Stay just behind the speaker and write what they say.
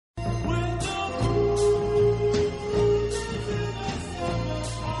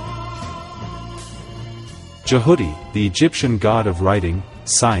Djehuty, the Egyptian god of writing,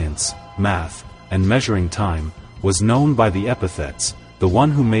 science, math, and measuring time, was known by the epithets, the one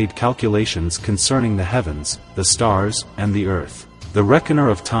who made calculations concerning the heavens, the stars, and the earth, the reckoner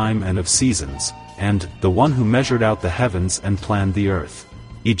of time and of seasons, and the one who measured out the heavens and planned the earth.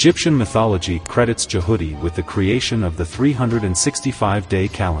 Egyptian mythology credits Djehuty with the creation of the 365-day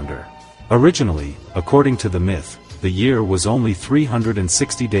calendar. Originally, according to the myth, the year was only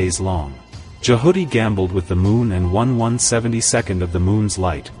 360 days long. Djehuty gambled with the moon and won 1/72 of the moon's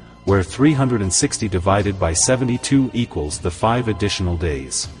light, where 360 divided by 72 equals the 5 additional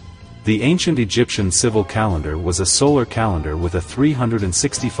days. The ancient Egyptian civil calendar was a solar calendar with a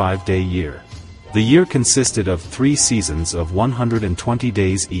 365-day year. The year consisted of 3 seasons of 120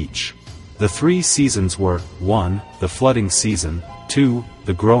 days each. The 3 seasons were, 1, the flooding season, 2,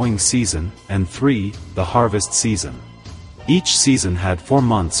 the growing season, and 3, the harvest season. Each season had 4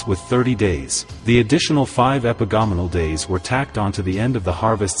 months with 30 days. The additional 5 epigomenal days were tacked onto the end of the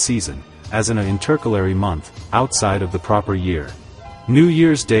harvest season, as in an intercalary month, outside of the proper year. New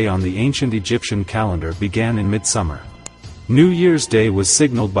Year's Day on the ancient Egyptian calendar began in midsummer. New Year's Day was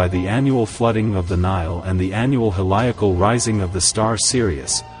signaled by the annual flooding of the Nile and the annual heliacal rising of the star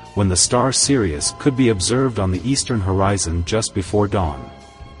Sirius, when the star Sirius could be observed on the eastern horizon just before dawn.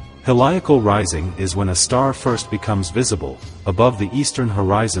 Heliacal rising is when a star first becomes visible, above the eastern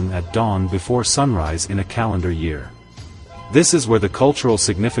horizon at dawn before sunrise in a calendar year. This is where the cultural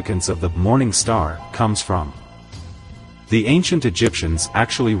significance of the morning star comes from. The ancient Egyptians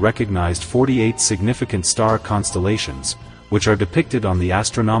actually recognized 48 significant star constellations, which are depicted on the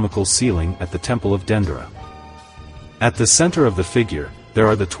astronomical ceiling at the Temple of Dendera. At the center of the figure, there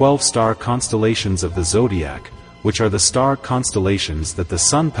are the 12 star constellations of the zodiac, which are the star constellations that the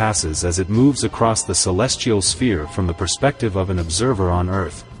sun passes as it moves across the celestial sphere from the perspective of an observer on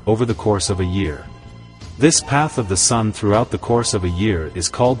Earth, over the course of a year. This path of the sun throughout the course of a year is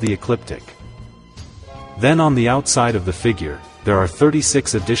called the ecliptic. Then on the outside of the figure, there are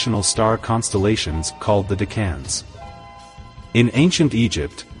 36 additional star constellations called the Decans. In ancient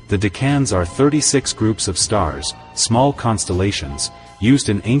Egypt, the Decans are 36 groups of stars, small constellations, used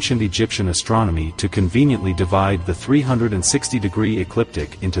in ancient Egyptian astronomy to conveniently divide the 360-degree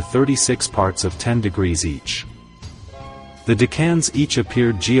ecliptic into 36 parts of 10 degrees each. The Decans each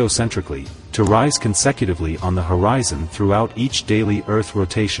appeared geocentrically, to rise consecutively on the horizon throughout each daily Earth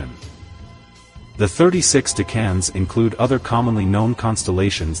rotation. The 36 Decans include other commonly known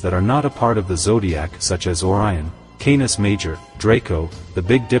constellations that are not a part of the zodiac, such as Orion, Canis Major, Draco, the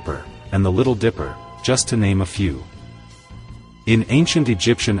Big Dipper, and the Little Dipper, just to name a few. In ancient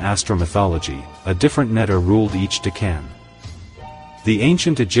Egyptian astromythology, a different netter ruled each Decan. The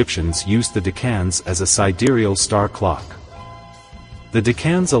ancient Egyptians used the Decans as a sidereal star clock. The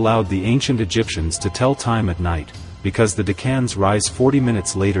Decans allowed the ancient Egyptians to tell time at night, because the Decans rise 40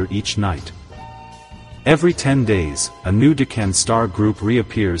 minutes later each night. Every 10 days, a new Decan star group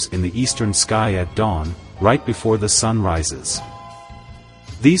reappears in the eastern sky at dawn, right before the sun rises.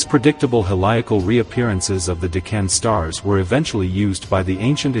 These predictable heliacal reappearances of the Decan stars were eventually used by the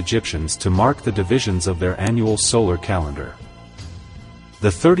ancient Egyptians to mark the divisions of their annual solar calendar.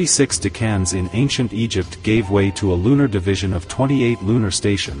 The 36 Decans in ancient Egypt gave way to a lunar division of 28 lunar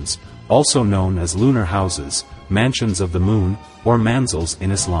stations, also known as lunar houses, mansions of the moon, or manzils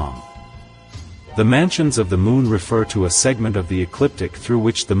in Islam. The mansions of the moon refer to a segment of the ecliptic through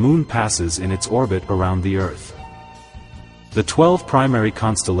which the moon passes in its orbit around the Earth. The 12 primary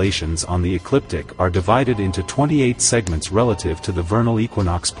constellations on the ecliptic are divided into 28 segments relative to the vernal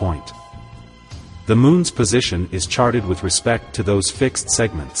equinox point. The moon's position is charted with respect to those fixed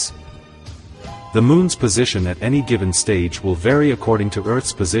segments. The moon's position at any given stage will vary according to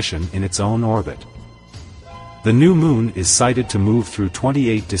Earth's position in its own orbit. The new moon is sighted to move through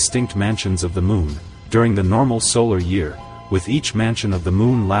 28 distinct mansions of the moon, during the normal solar year, with each mansion of the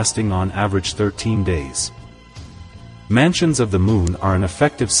moon lasting on average 13 days. Mansions of the moon are an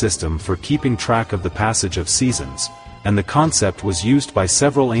effective system for keeping track of the passage of seasons, and the concept was used by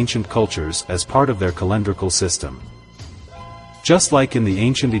several ancient cultures as part of their calendrical system. Just like in the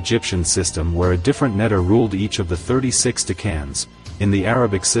ancient Egyptian system where a different netter ruled each of the 36 Decans, in the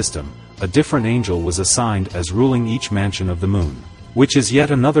Arabic system, a different angel was assigned as ruling each mansion of the moon, which is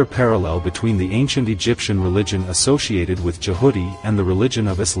yet another parallel between the ancient Egyptian religion associated with Djehuty and the religion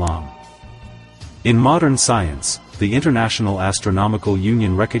of Islam. In modern science, the International Astronomical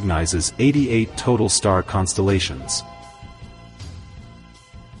Union recognizes 88 total star constellations.